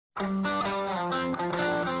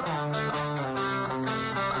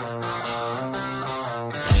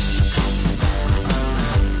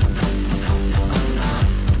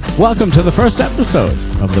Welcome to the first episode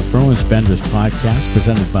of the Bruins Benders podcast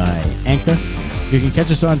presented by Anchor. You can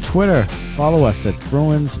catch us on Twitter. Follow us at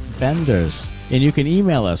Bruins Benders. And you can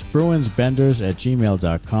email us,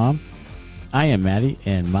 bruinsbenders@gmail.com. I am Maddie,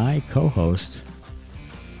 and my co-host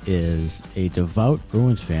is a devout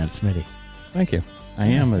Bruins fan, Smitty. Thank you. I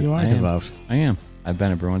am. Devout. I am. I've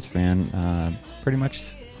been a Bruins fan pretty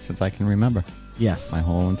much since I can remember. Yes. My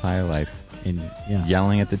whole entire life. And, yeah.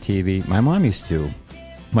 Yelling at the TV. My mom used to.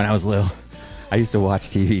 When I was little, I used to watch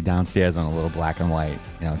TV downstairs on a little black and white,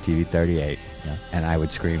 TV 38, and I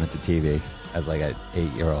would scream at the TV as like an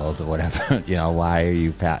 8-year-old or whatever. Why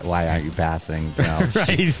aren't you passing?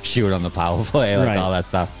 Right. Shoot on the power play, like right. all that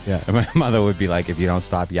stuff. Yeah. And my mother would be like, "If you don't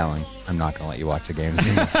stop yelling, I'm not going to let you watch the games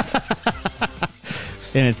anymore."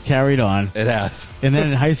 And it's carried on. It has. And then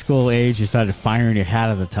in high school age, you started firing your hat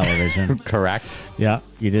at the television. Correct. Yeah,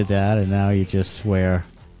 you did that, and now you just swear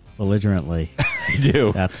belligerently. I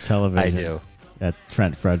do. At the television. I do. At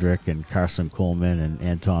Trent Frederick and Carson Coleman and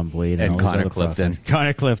Anton Bleed. And all those Connor other Clifton. processes.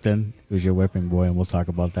 Connor Clifton, who's your whipping boy, and we'll talk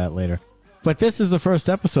about that later. But this is the first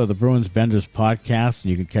episode of the Bruins Benders podcast,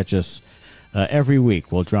 and you can catch us every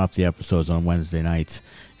week. We'll drop the episodes on Wednesday nights,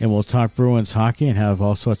 and we'll talk Bruins hockey and have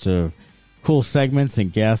all sorts of cool segments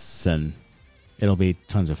and guests, and it'll be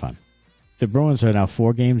tons of fun. The Bruins are now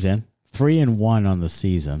 4 games in, 3-1 on the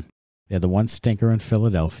season. They had the one stinker in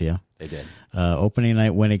Philadelphia. They did. Opening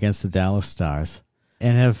night win against the Dallas Stars,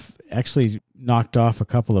 and have actually knocked off a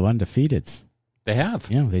couple of undefeateds. They have.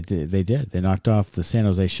 Yeah, they did. They knocked off the San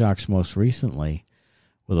Jose Sharks most recently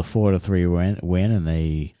with a 4-3 win, and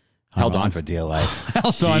they held on for dear life.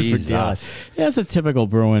 Held on for dear life. Yeah, it's a typical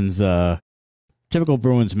Bruins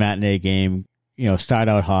matinee game. Start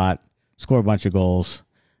out hot, score a bunch of goals,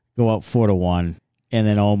 go out 4-1, and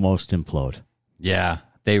then almost implode. Yeah.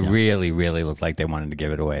 They really, really looked like they wanted to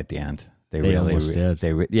give it away at the end. They really almost did.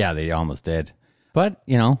 They almost did. But,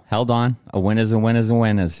 held on. A win is a win is a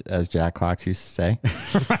win, as Jack Cox used to say.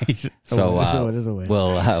 Right. So it is a win.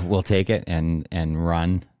 We'll take it and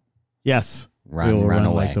run. Yes. Run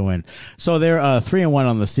away. Like the win. So they're 3-1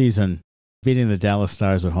 on the season, beating the Dallas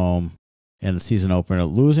Stars at home in the season opener,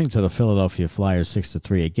 losing to the Philadelphia Flyers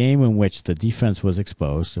 6-3, a game in which the defense was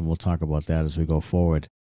exposed, and we'll talk about that as we go forward.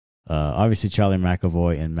 Obviously, Charlie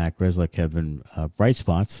McAvoy and Matt Grzelcyk have been bright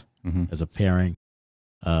spots as a pairing.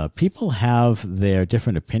 People have their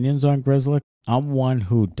different opinions on Grzelcyk. I'm one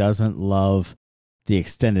who doesn't love the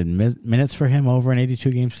extended minutes for him over an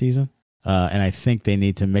 82-game season. And I think they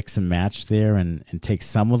need to mix and match there and take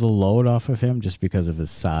some of the load off of him just because of his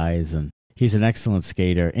size. And he's an excellent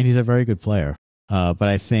skater, and he's a very good player. But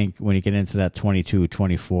I think when you get into that 22,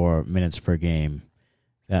 24 minutes per game,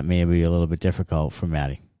 that may be a little bit difficult for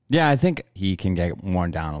Matty. Yeah, I think he can get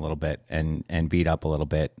worn down a little bit and beat up a little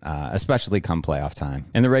bit, especially come playoff time.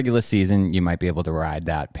 In the regular season, you might be able to ride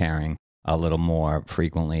that pairing a little more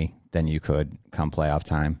frequently than you could come playoff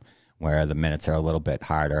time, where the minutes are a little bit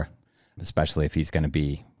harder, especially if he's going to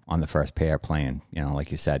be on the first pair playing,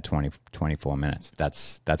 like you said, 24 minutes.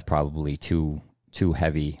 That's probably too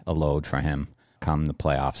heavy a load for him come the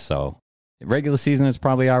playoffs. So regular season is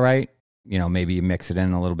probably all right. Maybe you mix it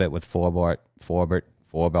in a little bit with Forbort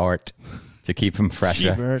to keep him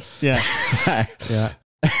fresher. Forbort. Yeah. Yeah.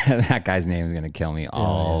 That guy's name is going to kill me.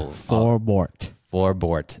 Forbort.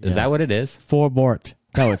 Forbort. Is that what it is? Forbort.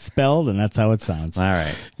 That's how it's spelled, and that's how it sounds. All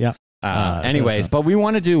right. Yep. Anyways, but we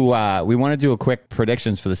want to do a quick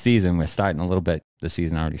predictions for the season. We're starting a little bit. The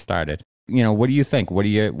season already started. What do you think?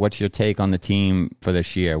 What's your take on the team for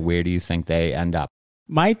this year? Where do you think they end up?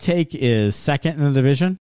 My take is second in the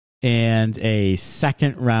division and a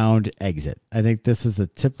second round exit. I think this is a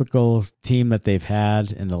typical team that they've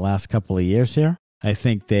had in the last couple of years here. I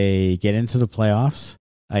think they get into the playoffs.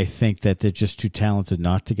 I think that they're just too talented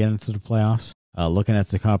not to get into the playoffs. Looking at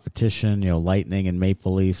the competition, Lightning and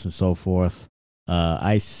Maple Leafs and so forth,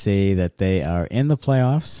 I say that they are in the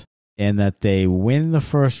playoffs and that they win the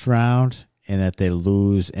first round and that they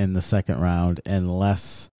lose in the second round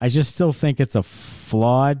unless I just still think it's a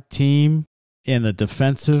flawed team in the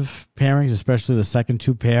defensive pairings, especially the second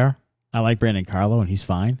two pair. I like Brandon Carlo, and he's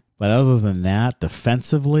fine. But other than that,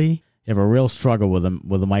 defensively, you have a real struggle with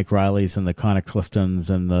the Mike Rileys and the Connor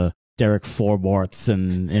Cliftons and the Derek Forborts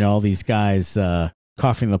and all these guys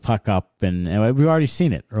coughing the puck up. And we've already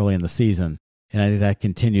seen it early in the season. And I think that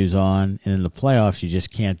continues on. And in the playoffs, you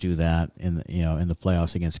just can't do that in the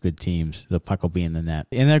playoffs against good teams. The puck will be in the net.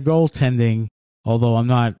 In their goaltending, although I'm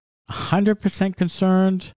not 100%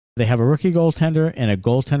 concerned, They have a rookie goaltender and a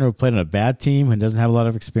goaltender who played on a bad team and doesn't have a lot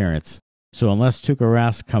of experience. So unless Tuukka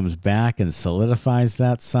Rask comes back and solidifies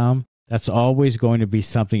that some, that's always going to be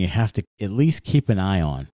something you have to at least keep an eye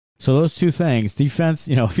on. So those two things, defense,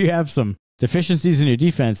 if you have some deficiencies in your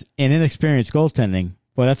defense and inexperienced goaltending,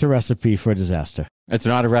 well, that's a recipe for a disaster. It's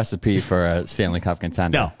not a recipe for a Stanley Cup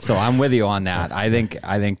contender. No. So I'm with you on that. I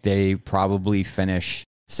think they probably finish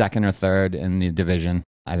second or third in the division.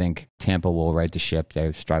 I think Tampa will right the ship.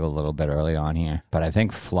 They've struggled a little bit early on here. But I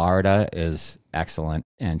think Florida is excellent.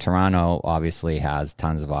 And Toronto obviously has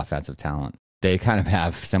tons of offensive talent. They kind of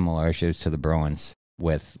have similar issues to the Bruins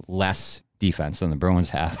with less defense than the Bruins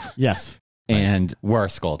have. Yes. And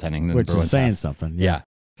worse goaltending than Which the Bruins is saying have. something. Yeah.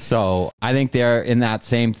 So I think they're in that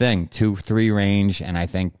same thing, 2-3 range. And I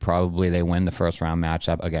think probably they win the first round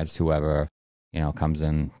matchup against whoever, comes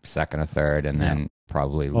in second or third and then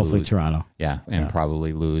probably Hopefully lose. Toronto. Yeah, and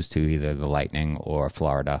probably lose to either the Lightning or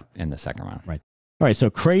Florida in the second round. Right. All right, so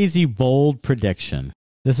crazy, bold prediction.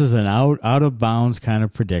 This is an out of bounds kind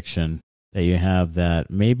of prediction that you have that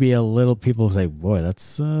maybe a little people say, boy,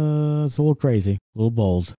 that's it's a little crazy, a little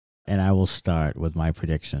bold. And I will start with my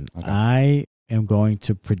prediction. Okay. I am going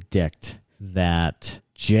to predict that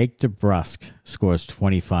Jake DeBrusk scores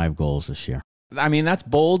 25 goals this year. I mean, that's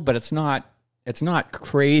bold, but it's not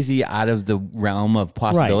crazy out of the realm of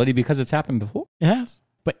possibility because it's happened before. It has.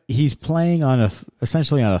 But he's playing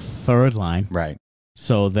essentially on a third line. Right.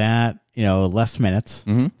 So that, less minutes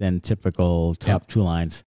than typical top two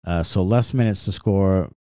lines. So less minutes to score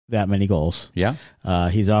that many goals. Yeah.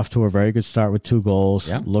 He's off to a very good start with 2 goals.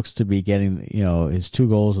 Yeah. Looks to be getting, his 2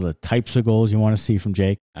 goals are the types of goals you want to see from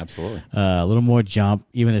Jake. Absolutely. A little more jump.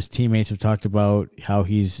 Even his teammates have talked about how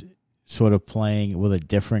he's sort of playing with a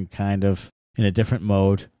different kind of, in a different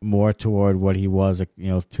mode, more toward what he was,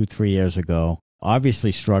 2-3 years ago.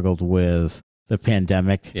 Obviously struggled with the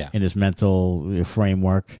pandemic in his mental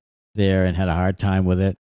framework there and had a hard time with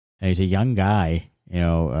it. And he's a young guy,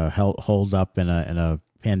 holed up in a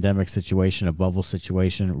pandemic situation, a bubble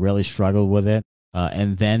situation, really struggled with it,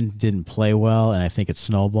 and then didn't play well, and I think it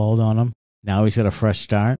snowballed on him. Now he's got a fresh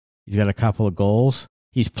start. He's got a couple of goals.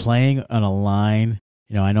 He's playing on a line.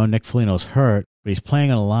 I know Nick Foligno's hurt, but he's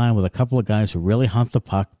playing on a line with a couple of guys who really hunt the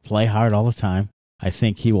puck, play hard all the time. I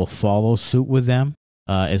think he will follow suit with them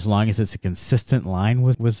as long as it's a consistent line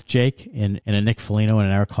with Jake and a Nick Foligno and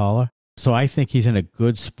an Eric Haller. So I think he's in a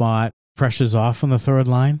good spot. Pressure's off on the third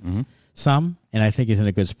line some, and I think he's in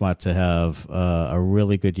a good spot to have a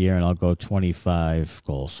really good year, and I'll go 25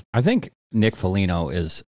 goals. I think Nick Foligno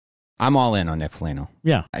I'm all in on Nick Foligno.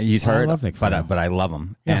 Yeah. He's hurt, I love Nick Foligno. but I love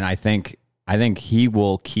him. Yeah. And I think he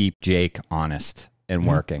will keep Jake honest and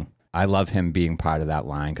working. I love him being part of that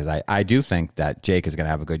line because I do think that Jake is going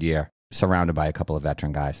to have a good year, surrounded by a couple of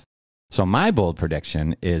veteran guys. So my bold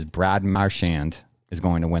prediction is Brad Marchand is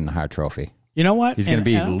going to win the Hart Trophy. You know what? He's going to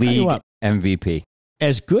be league MVP.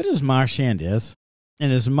 As good as Marchand is,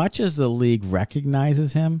 and as much as the league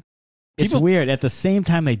recognizes him, it's weird. At the same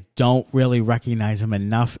time, they don't really recognize him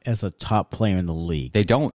enough as a top player in the league. They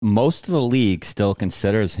don't. Most of the league still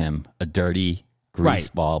considers him a dirty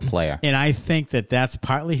greaseball player. And I think that that's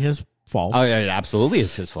partly his fault. Oh, yeah, it absolutely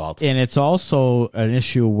is his fault. And it's also an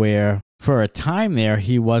issue where for a time there,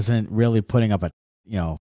 he wasn't really putting up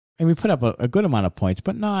we put up a good amount of points,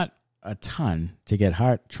 but not a ton to get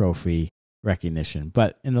Hart Trophy recognition.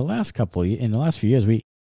 But in the last few years, we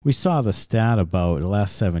saw the stat about the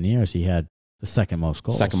last 7 years, he had the second most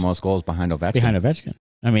goals. Second most goals behind Ovechkin.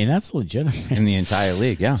 I mean, that's legitimate. In the entire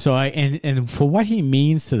league, yeah. So and for what he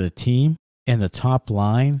means to the team and the top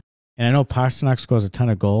line, and I know Pastrnak scores a ton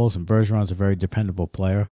of goals and Bergeron's a very dependable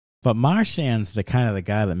player, but Marchand's the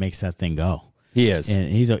guy that makes that thing go. He is. And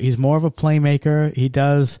he's more of a playmaker. He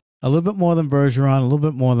does a little bit more than Bergeron, a little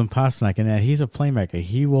bit more than Pastrnak, and that he's a playmaker.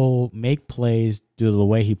 He will make plays due to the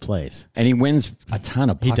way he plays. And he wins a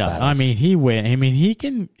ton of puck battles. He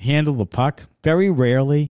can handle the puck. Very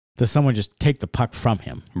rarely does someone just take the puck from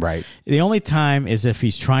him. Right. The only time is if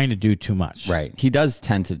he's trying to do too much. Right. He does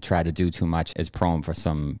tend to try to do too much. Is prone for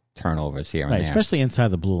some turnovers here and there. Especially inside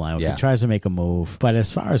the blue line if he tries to make a move. But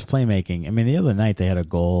as far as playmaking, the other night they had a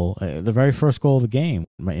goal, the very first goal of the game,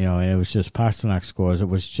 and it was just Pastrnak scores. It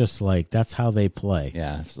was just like, that's how they play.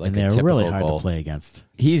 Yeah. It's like and they're really hard to play against.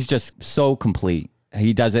 He's just so complete.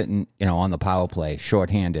 He does it, on the power play,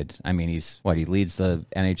 shorthanded. He leads the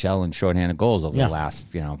NHL in shorthanded goals over the last,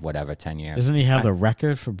 10 years. Doesn't he have the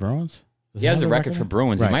record for Bruins? He has a record for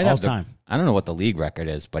Bruins. Right, he might have time. I don't know what the league record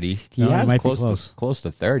is, but he has close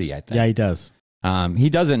to 30, I think. Yeah, he does. He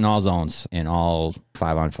does it in all zones, in all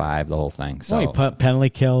 5-on-5, the whole thing. So he penalty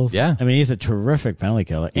kills. Yeah. He's a terrific penalty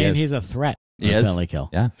killer, and he's a threat. He is. penalty kill.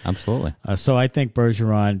 Yeah, absolutely. So I think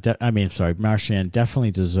Marchand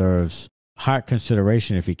definitely deserves heart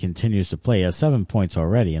consideration if he continues to play. He has 7 points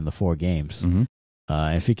already in the 4 games. Mm-hmm.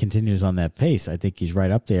 If he continues on that pace, I think he's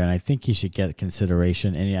right up there, and I think he should get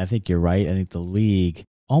consideration. And I think you're right. I think the league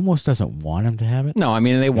almost doesn't want him to have it. No, I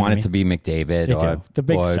mean, they want it to be McDavid or the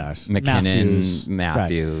big or stars. McKinnon,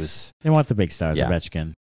 Matthews. Right. They want the big stars,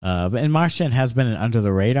 Ovechkin. And Marchand has been an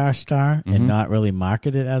under-the-radar star and not really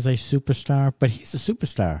marketed as a superstar, but he's a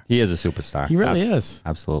superstar. He is a superstar. He really is.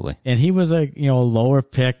 Absolutely. And he was a lower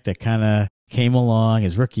pick that kind of came along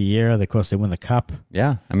his rookie year. Of course, they win the cup.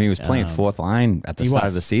 Yeah, I mean, he was playing fourth line at the start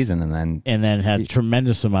of the season, and then had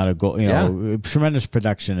tremendous amount of goal, tremendous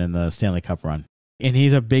production in the Stanley Cup run. And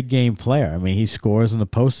he's a big game player. I mean, he scores in the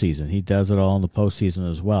postseason. He does it all in the postseason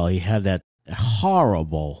as well. He had that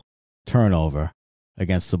horrible turnover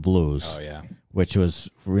against the Blues, which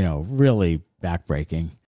was really backbreaking.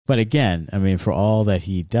 But again, I mean, for all that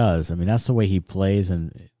he does, I mean, that's the way he plays,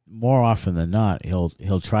 and more often than not,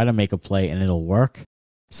 he'll try to make a play and it'll work.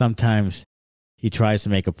 Sometimes he tries to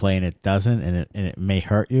make a play and it doesn't, and it may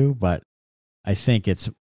hurt you. But I think it's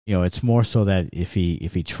more so that if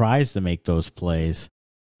he tries to make those plays,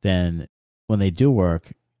 then when they do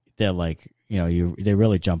work, they're like they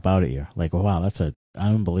really jump out at you like, wow, that's an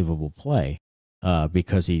unbelievable play,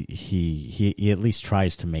 because he at least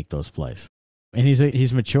tries to make those plays, and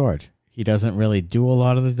he's matured. He doesn't really do a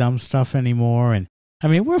lot of the dumb stuff anymore, and I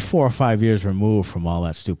mean, we're 4 or 5 years removed from all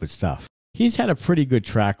that stupid stuff. He's had a pretty good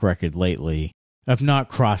track record lately of not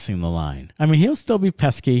crossing the line. I mean, he'll still be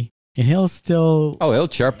pesky, and he'll still... Oh, he'll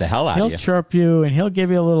chirp the hell out of you. He'll chirp you, and he'll give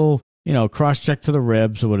you a little, cross-check to the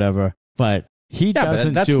ribs or whatever. But he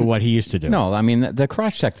doesn't do what he used to do. No, I mean, the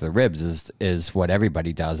cross-check to the ribs is what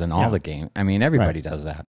everybody does in all the game. I mean, everybody does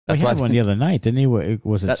that. He had one the other night, didn't he?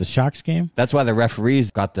 Was it the Sharks game? That's why the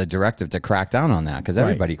referees got the directive to crack down on that, because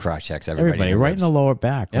everybody cross-checks everybody right in the lower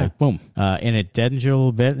back, like boom. And it deadens you a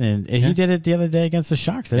little bit, and he did it the other day against the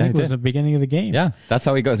Sharks. I think it was the beginning of the game. Yeah, that's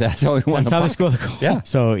how he goes. That's how he won the puck. That's how they score the goal. Yeah.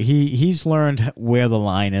 So he's learned where the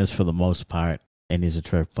line is for the most part, and he's a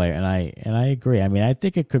terrific player. And I agree. I mean, I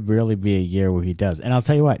think it could really be a year where he does. And I'll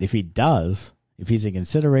tell you what, if he's a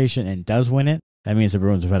consideration and does win it, that means the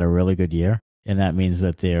Bruins have had a really good year. And that means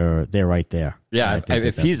that they're right there. Yeah,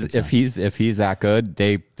 if he's that good,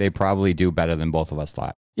 they probably do better than both of us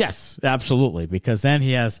thought. Yes, absolutely. Because then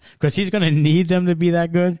because he's going to need them to be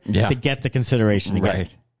that good to get the consideration again.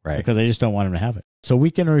 Right. Because they just don't want him to have it. So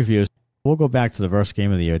weekend reviews. We'll go back to the first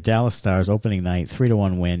game of the year. Dallas Stars opening night,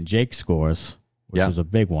 3-1 win. Jake scores, which was a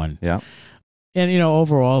big one. Yeah. And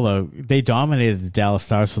overall, they dominated the Dallas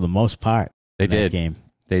Stars for the most part. They did. That game.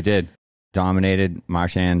 They did. Dominated.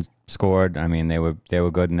 Marchand scored. I mean, they were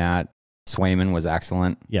good in that. Swayman was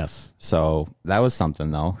excellent. Yes. So that was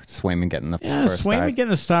something, though. Swayman getting the first Swayman start. getting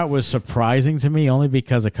the start was surprising to me, only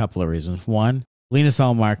because a couple of reasons. One, Linus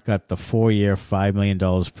Ullmark got the 4-year, $5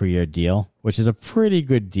 million per year deal, which is a pretty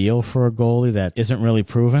good deal for a goalie that isn't really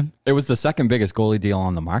proven. It was the second biggest goalie deal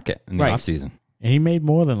on the market in the offseason. And he made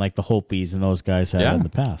more than like the Holtbys and those guys had in the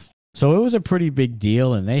past. So it was a pretty big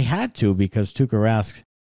deal, and they had to, because Tuukka Rask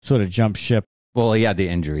sort of jumped ship. Well, he had the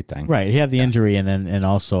injury thing. Right. He had the injury, and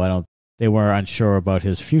also they were unsure about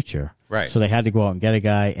his future. Right. So they had to go out and get a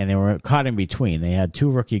guy, and they were caught in between. They had 2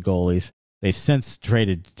 rookie goalies. They've since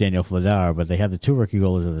traded Daniel Vladar, but they had the 2 rookie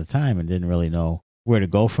goalies at the time and didn't really know where to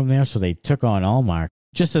go from there. So they took on Ullmark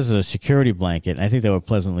just as a security blanket. And I think they were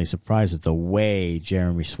pleasantly surprised at the way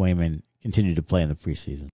Jeremy Swayman continued to play in the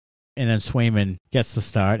preseason. And then Swayman gets the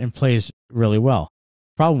start and plays really well.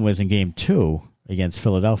 Problem was in game 2 against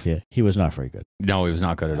Philadelphia, he was not very good. No, he was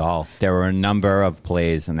not good at all. There were a number of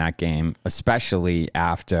plays in that game, especially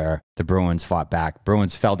after the Bruins fought back.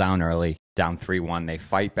 Bruins fell down early, down 3-1. They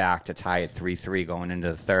fight back to tie it 3-3 going into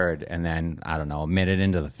the third. And then, I don't know, a minute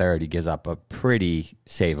into the third, he gives up a pretty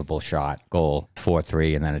savable shot, goal,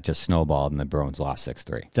 4-3, and then it just snowballed, and the Bruins lost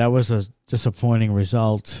 6-3. That was a disappointing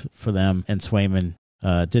result for them, and Swayman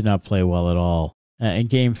did not play well at all. In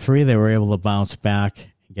game 3, they were able to bounce back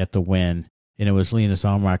and get the win. And it was Linus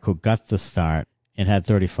Ullmark who got the start and had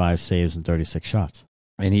 35 saves and 36 shots.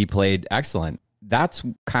 And he played excellent. That's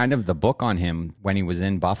kind of the book on him when he was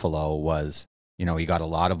in Buffalo was, he got a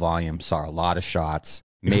lot of volume, saw a lot of shots.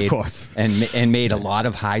 Of course. And made a lot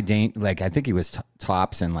of high danger, like I think he was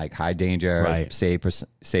tops in like high danger save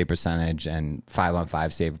percentage and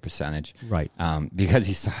 5-on-5 save percentage. Right. Because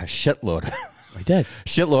he saw a shitload He did.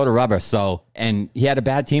 Shitload of rubber. So, and he had a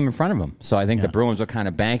bad team in front of him. So I think the Bruins were kind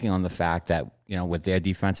of banking on the fact that, with their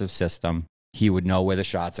defensive system, he would know where the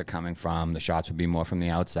shots are coming from. The shots would be more from the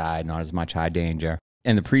outside, not as much high danger.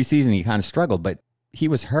 In the preseason, he kind of struggled, but he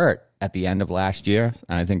was hurt at the end of last year,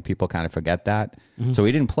 and I think people kind of forget that. So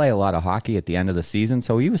he didn't play a lot of hockey at the end of the season,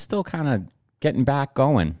 so he was still kind of getting back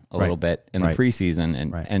going a little bit in the preseason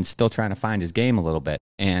and still trying to find his game a little bit.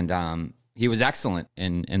 And he was excellent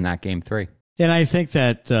in that game 3. And I think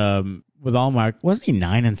that with Allmark, wasn't he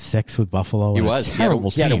 9-6 with Buffalo? He was.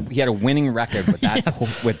 Terrible team. He had a winning record with that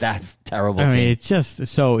with that terrible team. I mean, it's just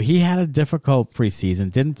so he had a difficult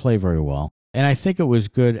preseason, didn't play very well. And I think it was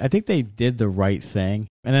good. I think they did the right thing.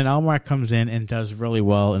 And then Allmark comes in and does really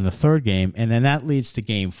well in the 3rd game. And then that leads to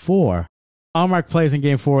game 4. Allmark plays in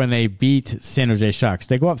game 4 and they beat San Jose Sharks.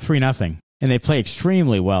 They go up 3-0. And they play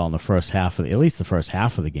extremely well in the first half at least the first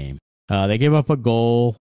half of the game. They gave up a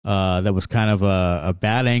goal that was kind of a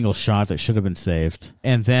bad angle shot that should have been saved.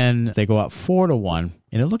 And then they go up 4-1.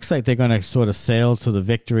 And it looks like they're going to sort of sail to the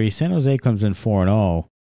victory. San Jose comes in 4-0.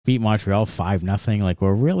 Beat Montreal 5-0. Like,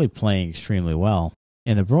 we're really playing extremely well.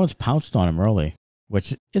 And the Bruins pounced on them early,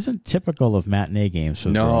 which isn't typical of matinee games for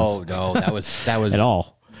the Bruins. No, that was at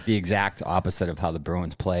all the exact opposite of how the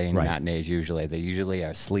Bruins play in matinees usually. They usually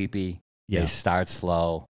are sleepy. Yeah. They start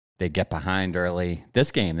slow. They get behind early.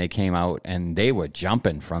 This game, they came out and they were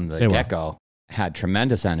jumping from the get-go. Had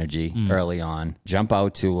tremendous energy early on. Jump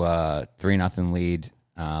out to a 3-0 lead.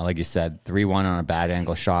 Like you said, 3-1 on a bad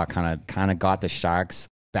angle shot. Kind of got the Sharks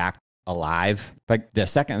back alive. But the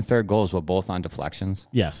second and third goals were both on deflections.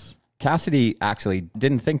 Yes. Cassidy actually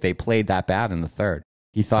didn't think they played that bad in the third.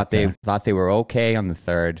 He thought they were okay on the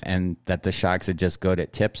third, and that the Sharks are just good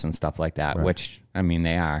at tips and stuff like that, which, I mean,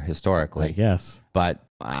 they are historically. I guess. But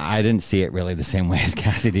I didn't see it really the same way as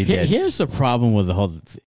Cassidy did. Here's the problem with the whole...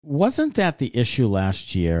 Wasn't that the issue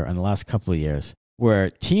last year and the last couple of years, where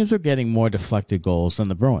teams were getting more deflected goals than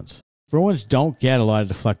the Bruins? Bruins don't get a lot of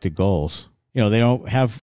deflected goals. You know, they don't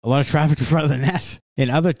have a lot of traffic in front of the net.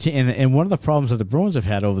 And one of the problems that the Bruins have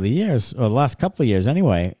had over the years, or the last couple of years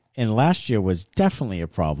anyway, and last year was definitely a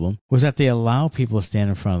problem, was that they allow people to stand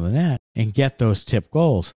in front of the net and get those tip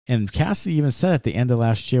goals. And Cassidy even said at the end of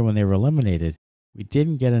last year when they were eliminated, we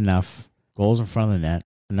didn't get enough goals in front of the net,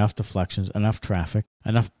 enough deflections, enough traffic,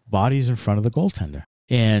 enough bodies in front of the goaltender.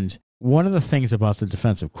 And one of the things about the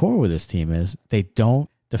defensive core with this team is they don't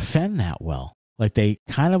defend that well. Like, they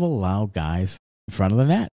kind of allow guys in front of the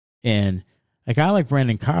net. And a guy like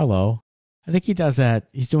Brandon Carlo, I think he does that.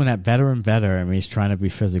 He's doing that better and better. I mean, he's trying to be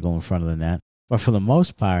physical in front of the net. But for the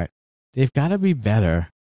most part, they've got to be better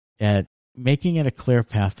at making it a clear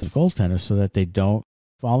path to the goaltender so that they don't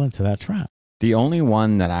fall into that trap. The only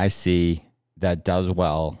one that I see that does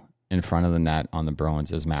well in front of the net on the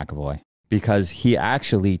Bruins is McAvoy, because he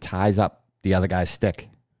actually ties up the other guy's stick.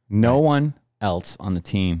 No one else on the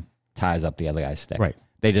team ties up the other guy's stick. Right.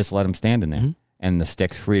 They just let him stand in there, and the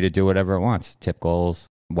stick's free to do whatever it wants. Tip goals,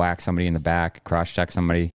 whack somebody in the back, cross-check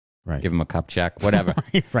somebody, give him a cup check, whatever.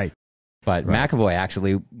 Right. But McAvoy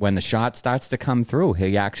actually, when the shot starts to come through,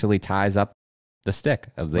 he actually ties up the stick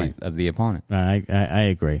of the opponent. I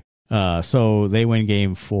agree. So they win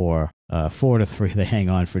game 4, 4-3. They hang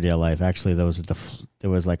on for dear life. Actually, there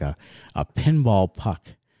was like a pinball puck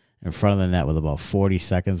in front of the net with about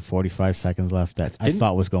 45 seconds left that I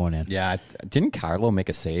thought was going in. Yeah. Didn't Carlo make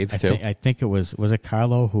a save too? I think it was it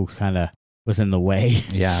Carlo who kind of was in the way?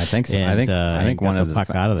 Yeah, I think so. And, I think one of the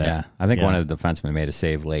puck out of there. Yeah, I think one of the defensemen made a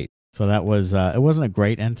save late. So that was it wasn't a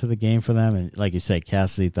great end to the game for them. And like you say,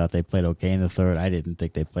 Cassidy thought they played okay in the third. I didn't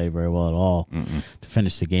think they played very well at all to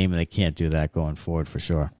finish the game, and they can't do that going forward for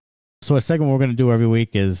sure. So a segment we're going to do every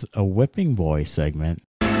week is a Whipping Boy segment.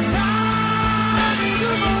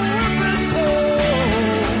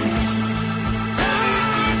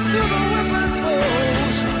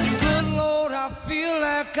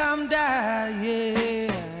 I'm dying.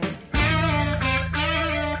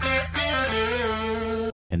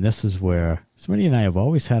 And this is where Smitty and I have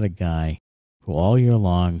always had a guy who all year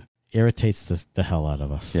long irritates the hell out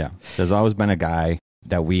of us. Yeah. There's always been a guy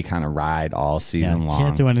that we kind of ride all season long.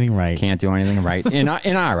 Can't do anything right. Can't do anything right in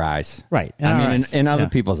our eyes. Right. In other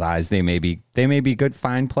people's eyes, they may be good,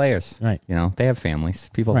 fine players. Right. You know, they have families.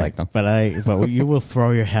 People like them. But you will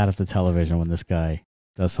throw your hat at the television when this guy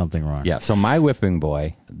does something wrong. Yeah. So my whipping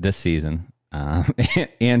boy this season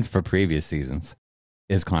and for previous seasons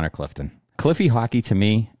is Connor Clifton. Cliffy hockey to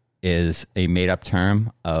me is a made-up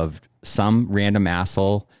term of some random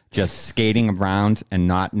asshole just skating around and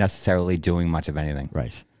not necessarily doing much of anything.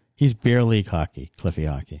 Right. He's beer league hockey, Cliffy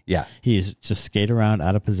hockey. Yeah. He's just skate around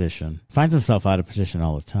out of position. Finds himself out of position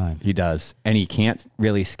all the time. He does. And he can't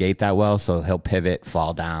really skate that well, so he'll pivot,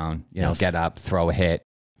 fall down, get up, throw a hit,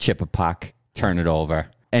 chip a puck, turn it over.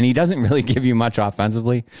 And he doesn't really give you much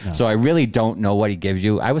offensively. No. So I really don't know what he gives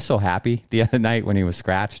you. I was so happy the other night when he was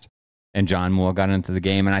scratched. and John Moore got into the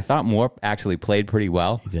game. And I thought Moore actually played pretty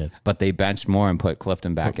well. He did. But they benched Moore and put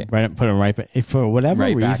Clifton back in. Put him right back. For whatever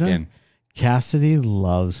Right back reason, in. Cassidy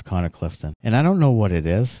loves Connor Clifton. And I don't know what it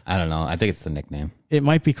is. I don't know. I think it's the nickname. It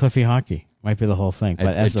might be Cliffy Hockey. Might be the whole thing.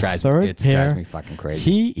 But as a third it pair, drives me fucking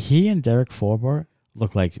crazy. he and Derek Forbort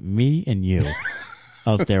look like me and you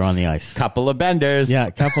out there on the ice. Couple of benders. Yeah,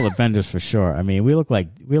 a couple of benders for sure. I mean, we look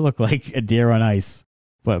like a deer on ice,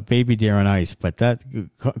 but baby deer on ice. But that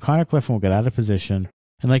Connor Clifton will get out of position,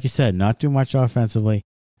 and like you said, not do much offensively.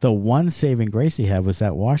 The one saving grace he had was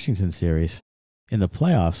that Washington series in the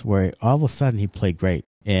playoffs, where all of a sudden he played great,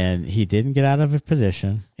 and he didn't get out of his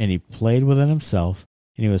position, and he played within himself,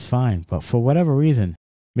 and he was fine. But for whatever reason,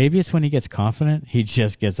 maybe it's when he gets confident, he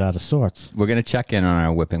just gets out of sorts. We're gonna check in on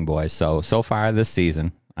our whipping boys. So far this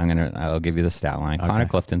season, I'll give you the stat line. Okay. Connor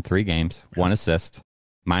Clifton, 3 games, 1 assist,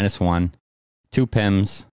 -1, 2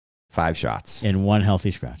 PIMs, 5 shots, And one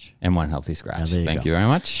healthy scratch. and 1 healthy scratch. Yeah, there you Thank go. you very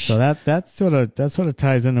much. So that sort of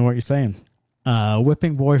ties into what you're saying.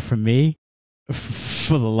 Whipping boy for me,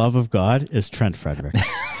 for the love of God, is Trent Frederick.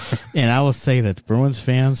 And I will say that Bruins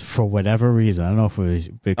fans, for whatever reason, I don't know if it was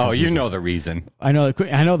because oh, you know the reason. I know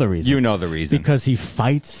the reason. You know the reason. Because he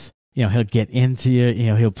fights. You know, he'll get into you. You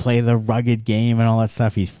know, he'll play the rugged game and all that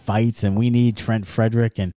stuff. He fights, and we need Trent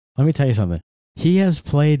Frederick. And let me tell you something. He has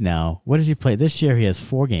played now. What does he play? This year he has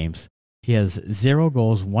 4 games. He has 0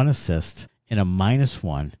 goals, 1 assist, and a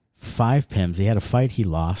 -1, 5 PIMs. He had a fight he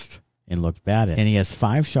lost and looked bad at. And he has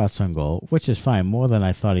 5 shots on goal, which is fine, more than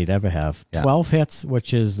I thought he'd ever have. Yeah. 12 hits,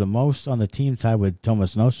 which is the most on the team, tied with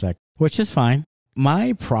Tomas Nosek, which is fine.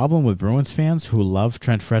 My problem with Bruins fans who love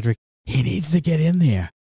Trent Frederick, he needs to get in there.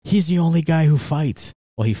 He's the only guy who fights.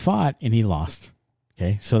 Well, he fought and he lost.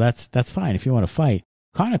 Okay, so that's fine if you want to fight.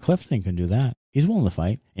 Connor Clifton can do that. He's willing to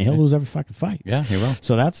fight, and he'll lose every fucking fight. Yeah, he will.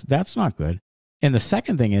 So that's not good. And the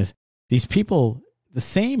second thing is, these people, the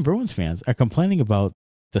same Bruins fans, are complaining about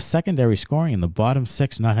the secondary scoring and the bottom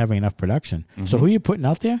 6 not having enough production. So who are you putting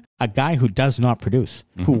out there? A guy who does not produce,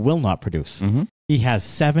 who will not produce. Mm-hmm. He has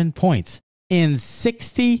 7 points in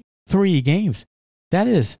 63 games. That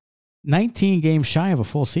is 19 games shy of a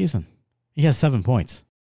full season. He has 7 points.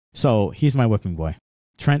 So he's my whipping boy.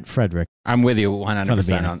 Trent Frederick. I'm with you From the 100%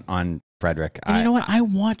 beginning. on Frederick. And you know what? I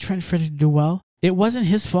want Trent Frederick to do well. It wasn't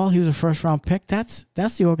his fault. He was a first-round pick. That's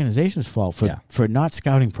the organization's fault for not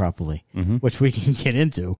scouting properly, which we can get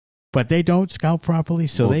into. But they don't scout properly,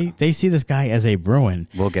 so they see this guy as a Bruin.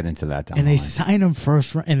 We'll get into that down And the they line. sign him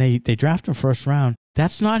first, and they draft him first round.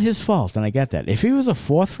 That's not his fault, and I get that. If he was a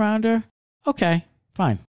 4th rounder, okay,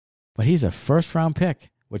 fine. But he's a first-round pick,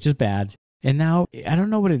 which is bad. And now, I don't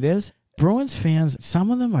know what it is. Bruins fans,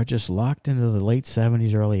 some of them are just locked into the late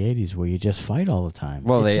 70s, early 80s, where you just fight all the time.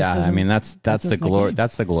 Well, It just I doesn't- mean that's the doesn't glory. game.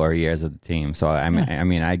 That's the glory years of the team. So I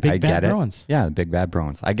Yeah. I Big bad get it. Bruins. Yeah, the big bad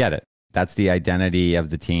Bruins. I get it. That's the identity of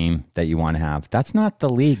the team that you want to have. That's not the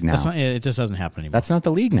league now. It just doesn't happen anymore. That's not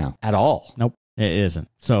the league now at all. Nope, it isn't.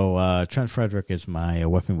 So Trent Frederick is my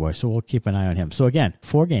whipping boy, so we'll keep an eye on him. So again,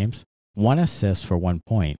 4 games, 1 assist for 1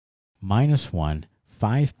 point, -1,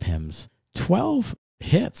 5 PIMs, 12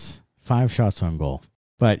 hits, 5 shots on goal.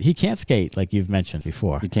 But he can't skate like you've mentioned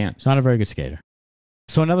before. You can't. He's not a very good skater.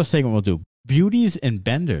 So another segment we'll do, beauties and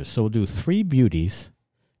benders. So we'll do 3 beauties,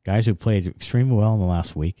 guys who played extremely well in the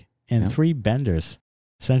last week, and 3 benders,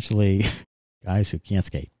 essentially guys who can't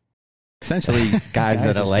skate. Essentially, guys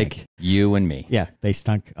that who are like stink. you and me. Yeah, they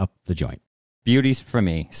stunk up the joint. Beauties for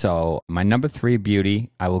me. So my number 3 beauty,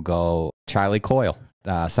 I will go Charlie Coyle,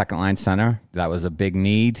 second line center. That was a big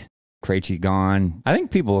need. Krejci gone. I think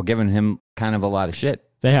people were giving him kind of a lot of shit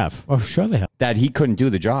They have. Oh, sure they have. that he couldn't do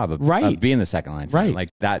the job of, Right. of being the second line center. Right. Like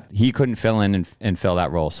that, he couldn't fill in and fill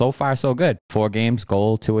that role. So far, so good. 4 games,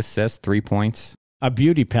 goal, 2 assists, 3 points. A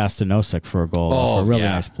beauty pass to Nosek for a goal. For a really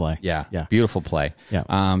yeah. nice play. Yeah, Yeah. beautiful play.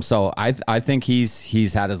 Yeah. So I think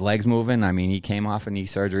he's had his legs moving. I mean, he came off a knee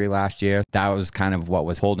surgery last year. That was kind of what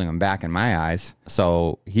was holding him back in my eyes.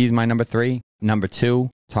 So he's my number 3. Number 2,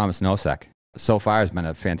 Thomas Nosek. So far has been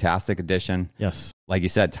a fantastic addition. Yes. Like you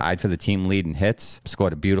said, tied for the team lead in hits.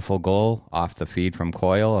 Scored a beautiful goal off the feed from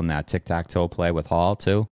Coyle and that tic-tac-toe play with Hall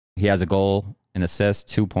too. He has a goal, an assist,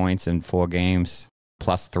 2 points in 4 games.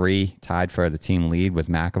 +3, tied for the team lead with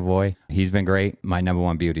McAvoy. He's been great. My number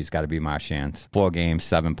 1 beauty's got to be Marchand. 4 games,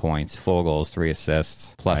 7 points, 4 goals, 3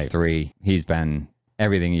 assists, +3. He's been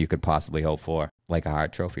everything you could possibly hope for, like a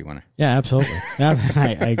Hart Trophy winner. Yeah, absolutely. Yeah,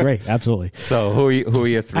 I agree. Absolutely. So who are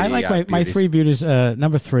your 3? I like my beauties? 3 beauties.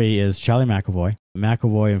 Number 3 is Charlie McAvoy.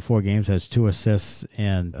 McAvoy in 4 games has 2 assists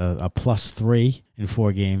and a +3 in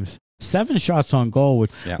 4 games. 7 shots on goal,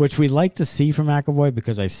 which we like to see from McAvoy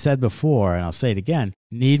because I've said before, and I'll say it again,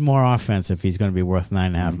 need more offense if he's going to be worth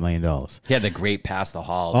 $9.5 million. He had the great pass to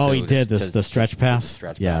Hall. Oh, too, he did the stretch pass.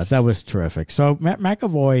 Stretch Yeah, pass. that was terrific. So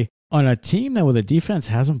McAvoy, on a team that with the defense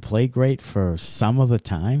hasn't played great for some of the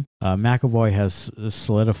time, McAvoy has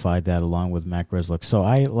solidified that along with Matt Grzelcyk. So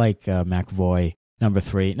I like McAvoy, number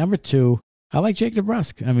 3. Number 2, I like Jake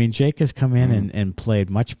DeBrusk. I mean, Jake has come in and played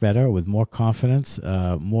much better with more confidence,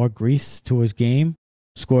 more grease to his game.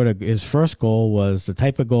 His first goal was the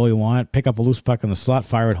type of goal you want: pick up a loose puck in the slot,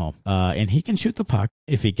 fire it home. And he can shoot the puck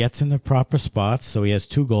if he gets in the proper spots. So he has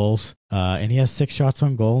 2 goals, and he has 6 shots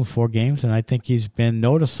on goal in 4 games. And I think he's been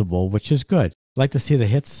noticeable, which is good. I'd like to see the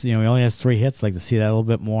hits. He only has 3 hits. I'd like to see that a little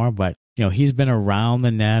bit more. But he's been around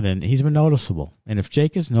the net and he's been noticeable. And if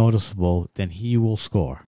Jake is noticeable, then he will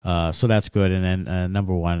score. So that's good. And then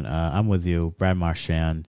number 1, I'm with you, Brad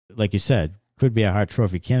Marchand. Like you said, could be a Hart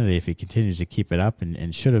Trophy candidate if he continues to keep it up,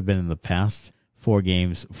 and should have been in the past. 4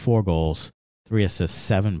 games, 4 goals, 3 assists,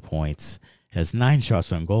 7 points. Has 9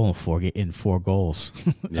 shots on goal in 4 goals.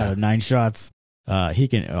 Yeah. 9 shots. He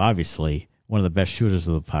can obviously one of the best shooters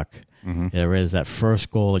of the puck. Mm-hmm. There is that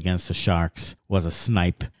first goal against the Sharks was a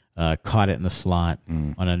snipe. Caught it in the slot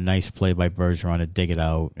on a nice play by Bergeron to dig it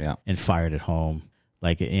out and fired it home.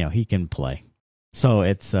 Like, he can play.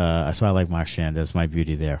 So so I like Marchand as my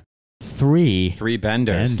beauty there. 3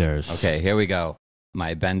 benders. Benders. Okay, here we go.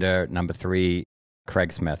 My bender, number 3,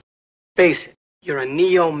 Craig Smith. Face it, you're a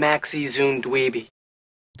neo-maxi Zoom dweeby.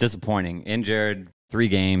 Disappointing. Injured, 3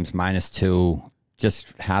 games, -2.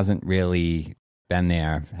 Just hasn't really been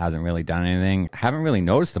there. Hasn't really done anything. Haven't really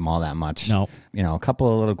noticed him all that much. No. A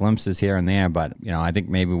couple of little glimpses here and there, but, I think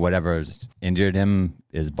maybe whatever's injured him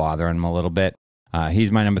is bothering him a little bit.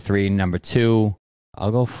 He's my number 3. Number 2,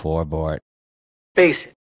 I'll go Forbort. Face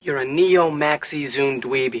it, you're a neo-maxi Zoom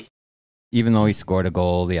dweeby. Even though he scored a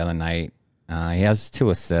goal the other night, he has 2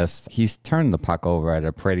 assists. He's turned the puck over at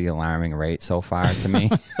a pretty alarming rate so far to me.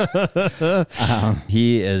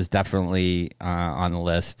 He is definitely on the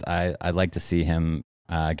list. I'd like to see him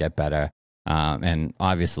get better. And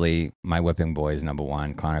obviously, my whipping boy is number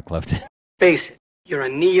 1, Connor Clifton. Face it, you're a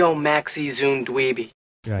neo-maxi Zoom dweeby.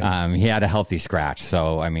 Right. He had a healthy scratch,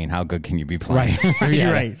 so I mean, how good can you be playing? Right.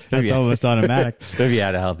 You're right. That's almost automatic. If he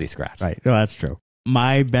had a healthy scratch, Right. No, that's true.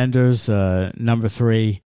 My benders, number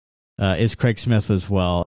 3, is Craig Smith as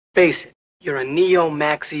well. Face it, you're a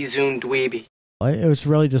neo-maxi Zoom dweeby. It was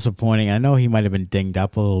really disappointing. I know he might have been dinged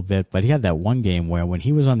up a little bit, but he had that one game where when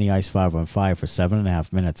he was on the ice 5-on-5 for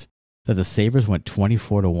 7.5 minutes, that the Sabres went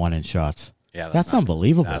 24-1 in shots. Yeah, that's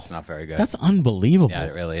unbelievable. That's not very good. That's unbelievable. Yeah,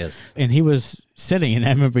 it really is. And he was sitting, and I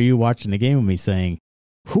remember you watching the game with me saying,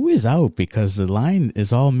 who is out? Because the line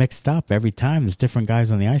is all mixed up every time. There's different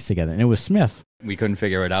guys on the ice together. And it was Smith. We couldn't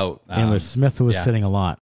figure it out. And it was Smith who was sitting a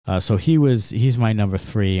lot. So he's my number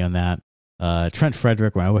 3 on that. Trent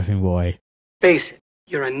Frederick, my whipping boy. Face it,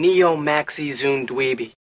 you're a neo-maxi Zoom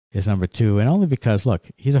dweeby. Is number 2. And only because, look,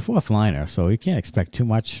 he's a 4th liner, so you can't expect too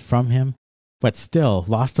much from him. But still,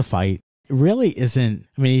 lost a fight. Really isn't.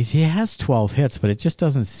 I mean, he has 12 hits, but it just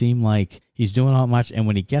doesn't seem like he's doing all much. And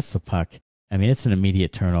when he gets the puck, I mean, it's an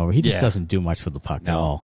immediate turnover. He just doesn't do much with the puck at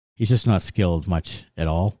all. He's just not skilled much at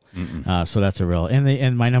all. So that's a real.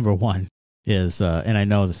 And my number 1 is, and I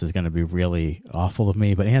know this is going to be really awful of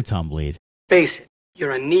me, but Anton Bleed. Face it,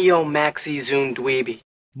 you're a neo-maxi Zoom dweeby.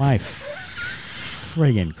 My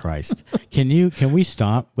friggin' Christ! Can we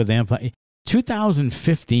stop with Anton?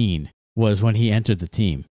 2015 was when he entered the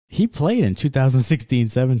team. He played in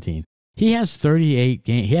 2016-17. He has 38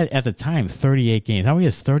 games. He had, at the time, 38 games. Now he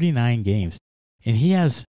has 39 games. And he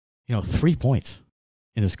has, 3 points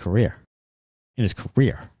in his career.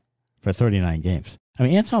 For 39 games. I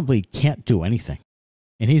mean, Anton Bleed can't do anything.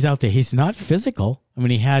 And he's out there. He's not physical. I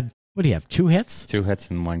mean, he had, what do you have, 2 hits? 2 hits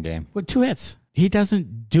in 1 game. Well, 2 hits. He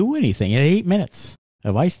doesn't do anything at 8 minutes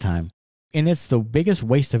of ice time. And it's the biggest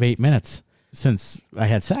waste of 8 minutes since I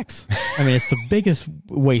had sex. I mean, it's the biggest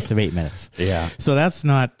waste of 8 minutes. Yeah. So that's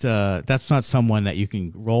not someone that you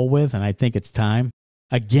can roll with, and I think it's time.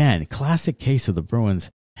 Again, classic case of the Bruins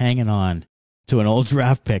hanging on to an old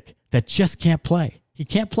draft pick that just can't play. He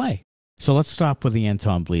can't play. So let's stop with the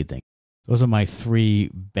Anton Bleed thing. Those are my 3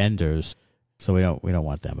 benders. So we don't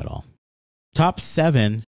want them at all. Top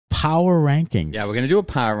 7 power rankings. Yeah, we're gonna do a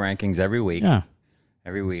power rankings every week. Yeah.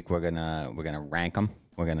 Every week we're gonna rank them.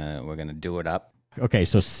 We're gonna do it up. Okay,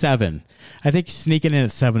 so 7. I think sneaking in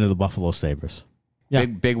at 7 to the Buffalo Sabres. Yeah.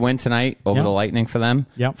 Big win tonight over the Lightning for them.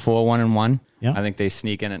 Yep. 4-1-1. Yep. I think they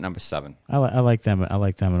sneak in at number 7. I like them. I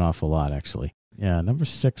like them an awful lot, actually. Yeah, number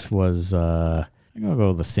 6 was I'm gonna go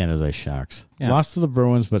with the San Jose Sharks. Yeah. Lost to the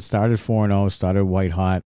Bruins, but started 4-0. Started white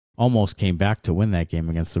hot. almost came back to win that game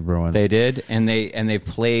against the Bruins. They did, and they've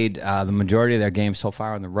played the majority of their games so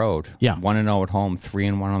far on the road. Yeah. 1-0 at home,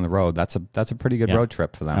 3-1 on the road. That's a pretty good road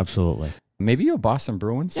trip for them. Absolutely. Maybe your Boston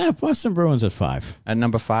Bruins? Yeah, Boston Bruins at 5. At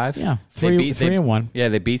number 5? Yeah, They 3-1. Yeah,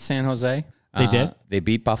 they beat San Jose. They did. They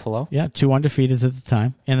beat Buffalo. Yeah, 2 undefeateds at the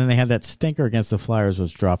time. And then they had that stinker against the Flyers,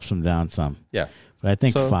 which drops them down some. Yeah. But I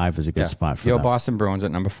think So, 5 is a good spot for your them. Boston Bruins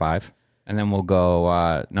at number 5. And then we'll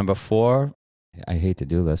go number 4. I hate to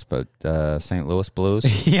do this, but St. Louis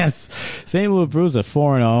Blues. Yes. St. Louis Blues are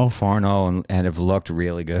 4-0. 4-0 and have looked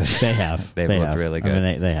really good. They have. They've They looked have. really I good.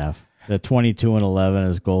 mean, they have. They're 22-11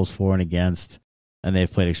 as goals for and against, and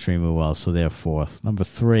they've played extremely well, so they're 4th. Number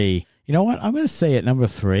 3, you know what? I'm going to say at number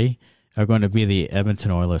 3 are going to be the Edmonton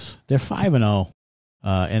Oilers. They're 5-0,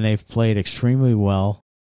 and they've played extremely well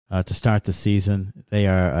to start the season. They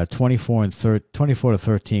are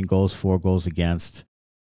 24-13 goals for, goals against,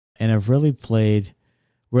 and have really played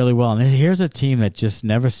really well. And here's a team that just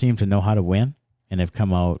never seemed to know how to win, and have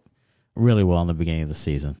come out really well in the beginning of the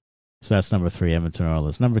season. So that's number 3, Edmonton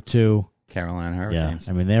Oilers. Number 2, Carolina yeah, Hurricanes.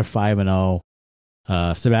 I mean, they're 5-0.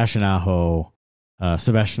 Sebastian Aho,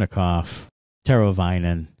 Svechnikov, Tero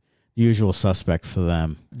Väinen, usual suspect for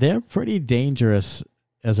them. They're pretty dangerous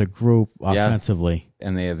as a group offensively.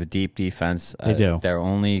 And they have a deep defense. They do. Their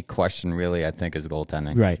only question, really, I think, is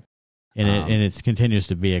goaltending. Right. And it continues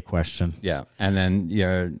to be a question. Yeah. And then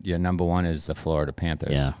your number 1 is the Florida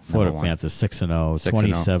Panthers. Yeah, Number Florida 1. Panthers 6-0,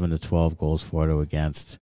 6-0. 27-12 goals for to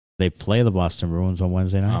against. They play the Boston Bruins on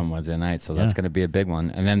Wednesday night. On Wednesday night, so that's going to be a big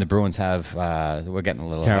one. And then the Bruins have, we're getting a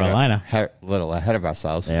little Carolina. little ahead of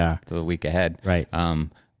ourselves. They are. To the week ahead. Right.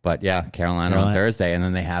 But yeah, Carolina on Thursday, and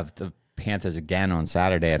then they have the Panthers again on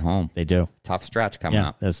Saturday at home. They do. Tough stretch coming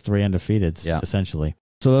up. There's 3 undefeateds, Yeah. essentially.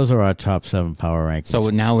 So those are our top 7 power rankings.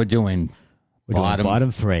 So now we're doing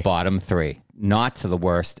bottom 3. Bottom 3, not to the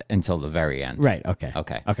worst until the very end. Right, okay.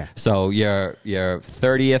 Okay. Okay. So your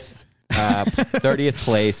 30th 30th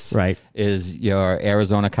place Right. is your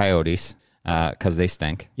Arizona Coyotes because they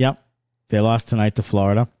stink. Yep. They lost tonight to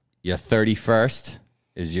Florida, Your 31st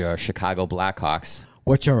is your Chicago Blackhawks.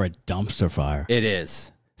 which are a dumpster fire. It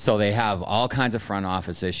is. So they have all kinds of front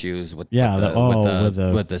office issues with Yeah,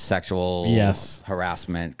 with the sexual Yes.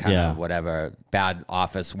 harassment, kind Yeah. of whatever, bad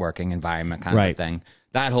office working environment kind Right. of thing.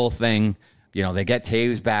 That whole thing, they get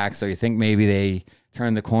Taves back, so you think maybe they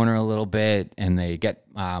turn the corner a little bit and they get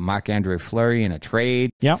Marc-Andre Fleury in a trade.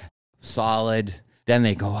 Yep. Solid. Then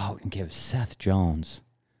they go out and give Seth Jones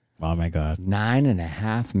Oh, my God.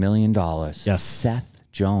 $9.5 million. Yes. Seth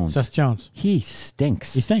Jones. Seth Jones. He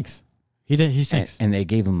stinks. He stinks. He stinks. And they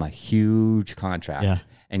gave him a huge contract. Yeah.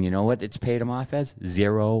 And you know what it's paid him off as?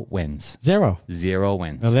 0 wins. 0. 0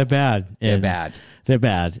 wins. No, they're bad. They're And bad. They're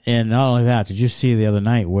bad. And not only that, did you see the other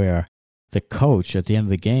night where the coach at the end of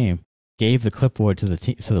the game gave the clipboard to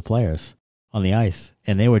the players on the ice,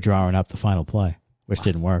 and they were drawing up the final play, which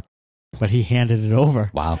didn't work. But he handed it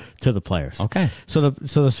over Wow. to the players. Okay. So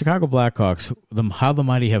the Chicago Blackhawks, how the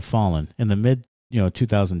mighty have fallen in the mid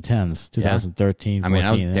 2010s, 2013, I mean,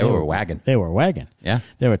 14, they were wagging. They were wagging. Yeah.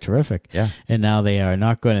 They were terrific. Yeah. And now they are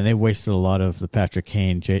not good, and they wasted a lot of the Patrick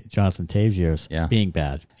Kane, Jonathan Taves years being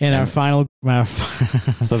bad. And our final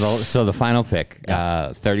So the final pick,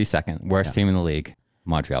 32nd, worst team in the league,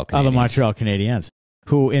 Montreal Canadiens. the Montreal Canadiens,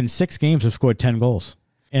 who in 6 games have scored 10 gols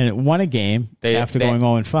and won a game after going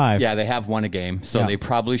 0-5. Yeah, they have won a game, so Yeah. they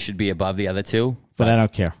probably should be above the other two. But I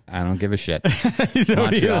don't care. I don't give a shit. Don't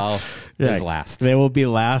Montreal either. is last. They will be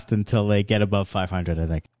last until they get above 500, I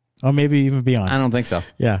think. Or maybe even beyond. I don't think so.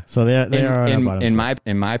 Yeah, so they are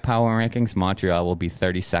in my power rankings. Montreal will be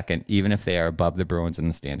 32nd, even if they are above the Bruins in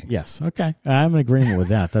the standings. Yes, okay. I'm in agreement with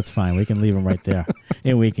that. That's fine. We can leave them right there.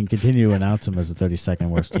 And we can continue to announce them as the 32nd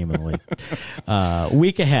worst team in the league.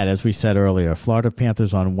 Week ahead, as we said earlier, Florida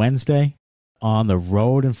Panthers on Wednesday on the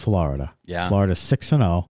road in Florida. Yeah. Florida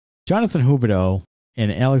 6-0. Jonathan Huberdeau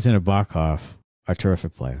and Alexander Barkov are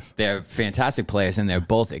terrific players. They're fantastic players, and they're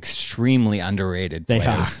both extremely underrated They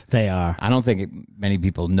players. are. They are. I don't think many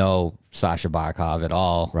people know Sasha Barkov at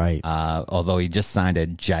all. Right. Although he just signed a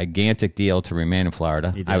gigantic deal to remain in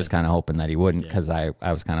Florida. He did. I was kind of hoping that he wouldn't because I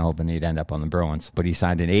was kind of hoping he'd end up on the Bruins. But he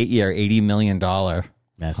signed an 8-year, $80 million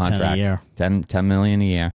That's contract. 10 a year. $10 million a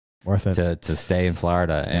year. Worth it. To stay in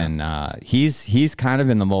Florida, and he's kind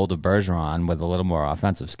of in the mold of Bergeron with a little more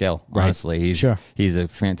offensive skill. Right. Honestly, he's a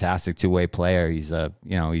fantastic 2-way player. He's a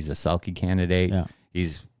Selke candidate. Yeah.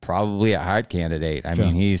 He's probably a Hart candidate. I Sure.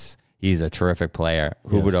 mean, he's a terrific player.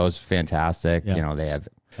 Huberdeau's fantastic. Yeah. They have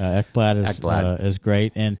Ekblad is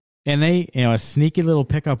great, and they a sneaky little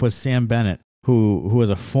pickup with Sam Bennett, who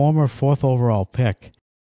was a former 4th overall pick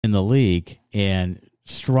in the league and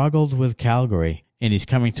struggled with Calgary, and he's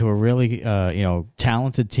coming to a really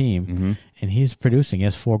talented team, and he's producing. He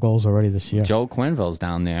has 4 goals already this year. Joe Quenneville's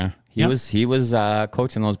down there. He was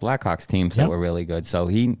coaching those Blackhawks teams that were really good. So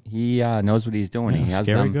he knows what he's doing. Yeah, he has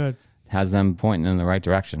scary them good. Has them pointing in the right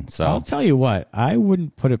direction. So I'll tell you what, I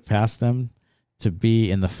wouldn't put it past them to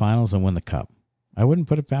be in the finals and win the cup. I wouldn't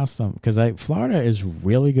put it past them because Florida is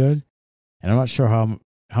really good, and I'm not sure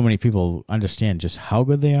how many people understand just how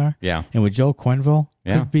good they are. Yeah. And with Joe Quenneville,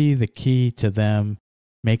 could be the key to them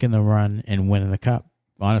making the run and winning the cup,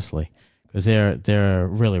 honestly, because they're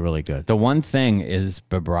really, really good. The one thing is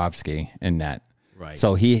Bobrovsky in net. Right.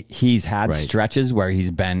 So he's had stretches where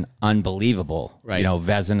he's been unbelievable. Right.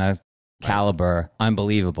 Vezina caliber,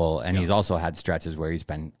 unbelievable. And he's also had stretches where he's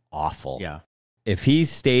been awful. Yeah. If he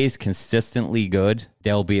stays consistently good,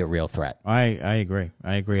 they'll be a real threat. I agree.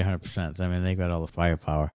 I agree 100%. I mean, they got all the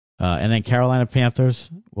firepower. And then Carolina Panthers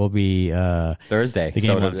will be Thursday. The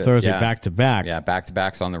game on Thursday, back to back. Yeah, back to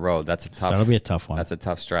backs on the road. That's a tough. So that'll be a tough one. That's a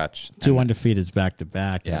tough stretch. 2 undefeateds back to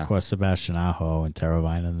back, and of course Sebastian Aho and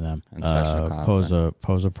Teravainen and them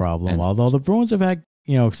pose a problem. And although the Bruins have had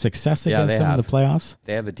success against them in the playoffs.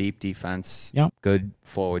 They have a deep defense. Yep. Good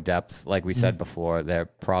forward depth. Like we said before, their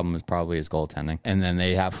problem is probably his goaltending. And then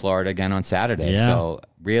they have Florida again on Saturday. Yeah. So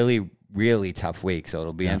really, really tough week. So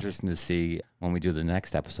it'll be interesting to see when we do the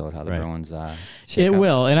next episode how the Bruins shake It up.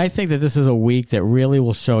 will. And I think that this is a week that really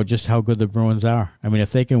will show just how good the Bruins are. I mean,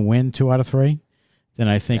 if they can win 2 out of 3, then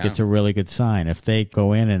I think it's a really good sign. If they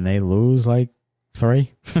go in and they lose like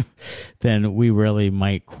 3, then we really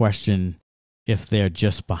might question if they're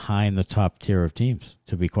just behind the top tier of teams,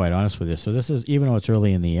 to be quite honest with you. So this is, even though it's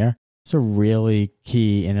early in the year, it's a really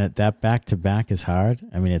key, and that back-to-back is hard.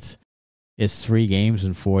 I mean, it's 3 games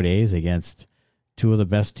in 4 days against 2 of the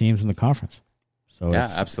best teams in the conference. So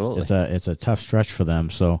absolutely. It's a tough stretch for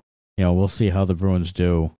them. So, we'll see how the Bruins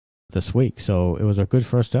do this week. So it was a good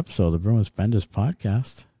first episode of the Bruins Benders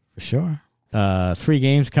podcast, for sure. 3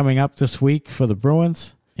 games coming up this week for the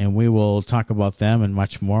Bruins, and we will talk about them and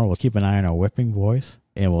much more. We'll keep an eye on our whipping boys,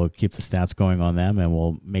 and we'll keep the stats going on them, and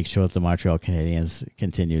we'll make sure that the Montreal Canadiens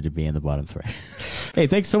continue to be in the bottom 3. Hey,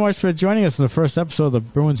 thanks so much for joining us in the first episode of the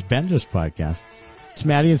Bruins Benders podcast. It's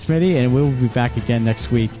Maddie and Smitty, and we will be back again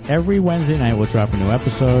next week. Every Wednesday night, we'll drop a new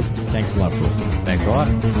episode. Thanks a lot for listening. Thanks a lot.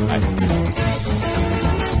 Bye.